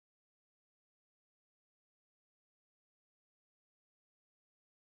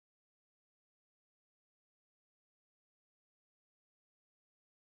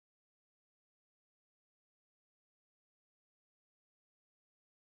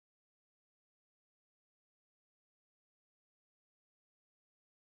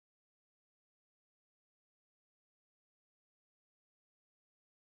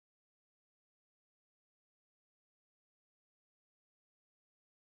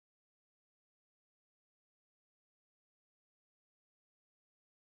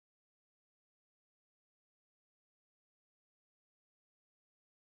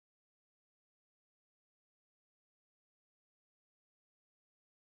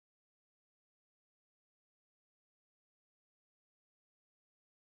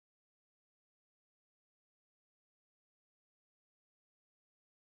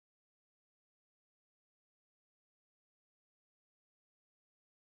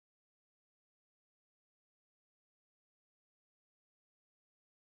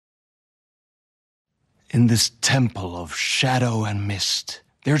In this temple of shadow and mist,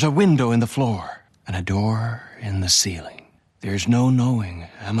 there's a window in the floor and a door in the ceiling. There's no knowing,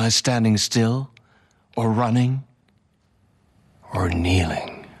 am I standing still, or running, or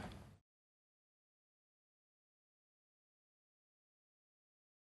kneeling?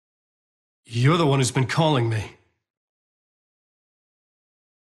 You're the one who's been calling me.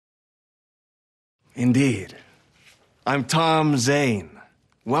 Indeed. I'm Tom Zane.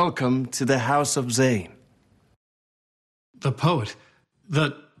 Welcome to the House of Zane. The poet.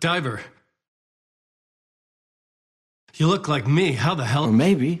 The diver. You look like me. How the hell? Or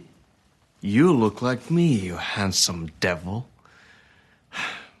maybe you look like me, you handsome devil.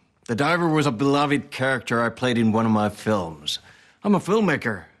 The diver was a beloved character I played in one of my films. I'm a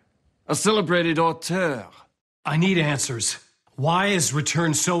filmmaker, a celebrated auteur. I need answers. Why is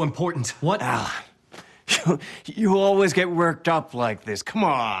return so important? What? Alan, you always get worked up like this. Come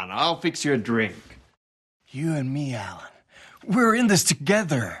on, I'll fix you a drink. You and me, Alan, we're in this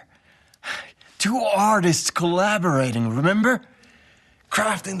together. Two artists collaborating, remember?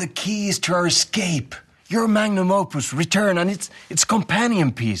 Crafting the keys to our escape. Your magnum opus, Return, and its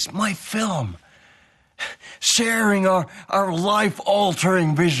companion piece, my film. Sharing our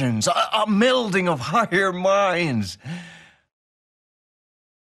life-altering visions, a melding of higher minds.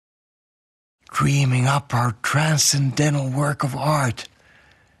 Dreaming up our transcendental work of art.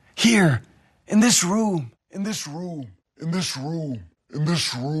 Here, in this room. In this room. In this room. In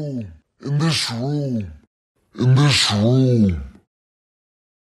this room. In this room. In this room.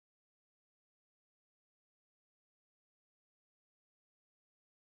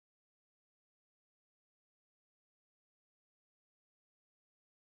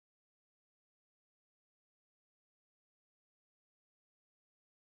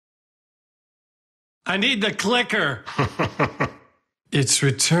 I need the clicker. It's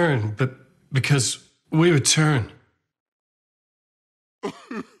return, but because we return.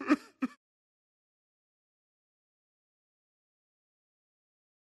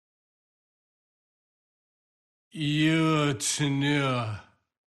 Yötön Yö.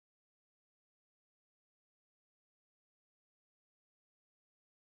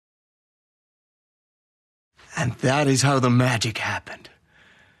 And that is how the magic happened.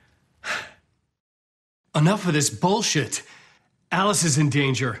 Enough of this bullshit. Alice is in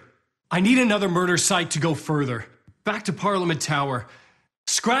danger. I need another murder site to go further. Back to Parliament Tower.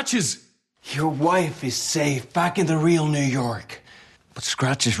 Scratch is... Your wife is safe, back in the real New York. But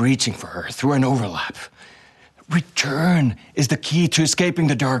Scratch is reaching for her through an overlap. Return is the key to escaping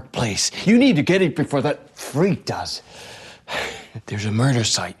the dark place. You need to get it before that freak does. There's a murder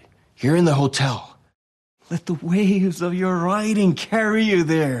site here in the hotel. Let the waves of your writing carry you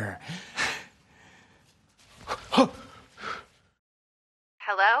there.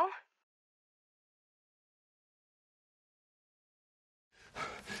 Hello?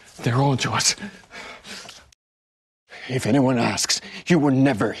 They're on to us. If anyone asks, you were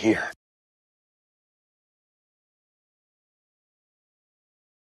never here.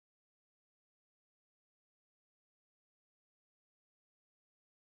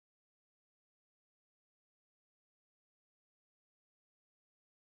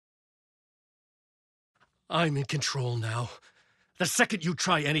 I'm in control now. The second you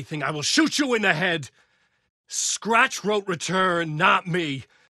try anything, I will shoot you in the head. Scratch wrote return, not me.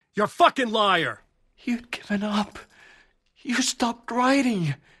 You're a fucking liar. You'd given up. You stopped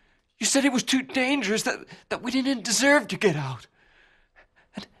writing. You said it was too dangerous, that we didn't deserve to get out.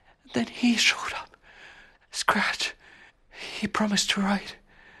 And then he showed up. Scratch. He promised to write.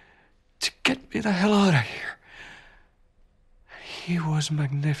 To get me the hell out of here. He was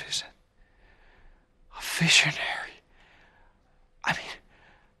magnificent. A visionary. I mean,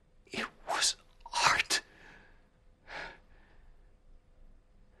 it was art.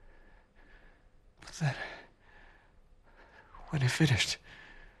 But then, when he finished,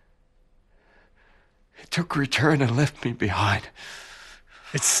 he took return and left me behind.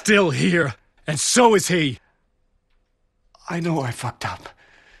 It's still here, and so is he. I know I fucked up.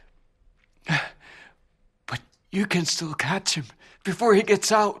 But you can still catch him before he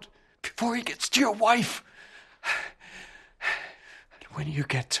gets out, before he gets to your wife. And when you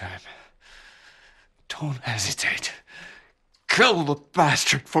get to him, don't hesitate. Kill the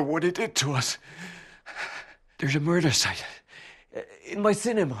bastard for what he did to us. There's a murder site in my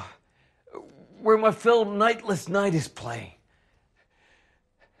cinema where my film Nightless Night is playing.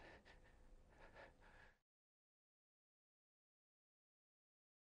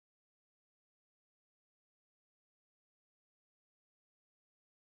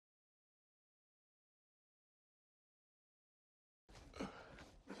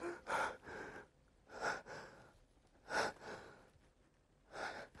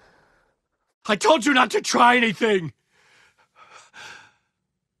 I told you not to try anything!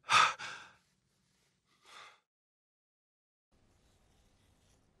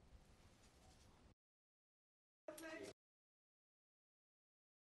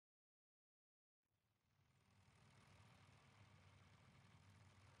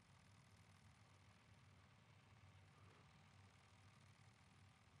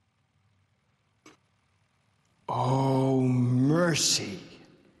 Oh, mercy.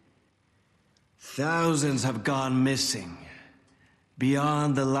 Thousands have gone missing,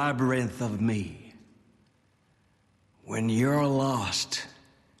 beyond the labyrinth of me. When you're lost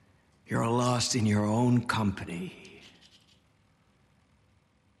in your own company.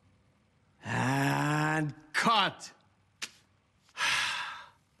 And cut!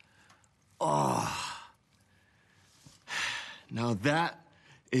 Oh. Now that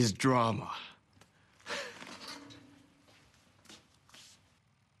is drama.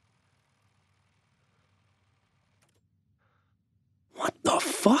 What the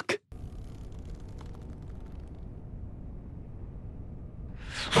fuck?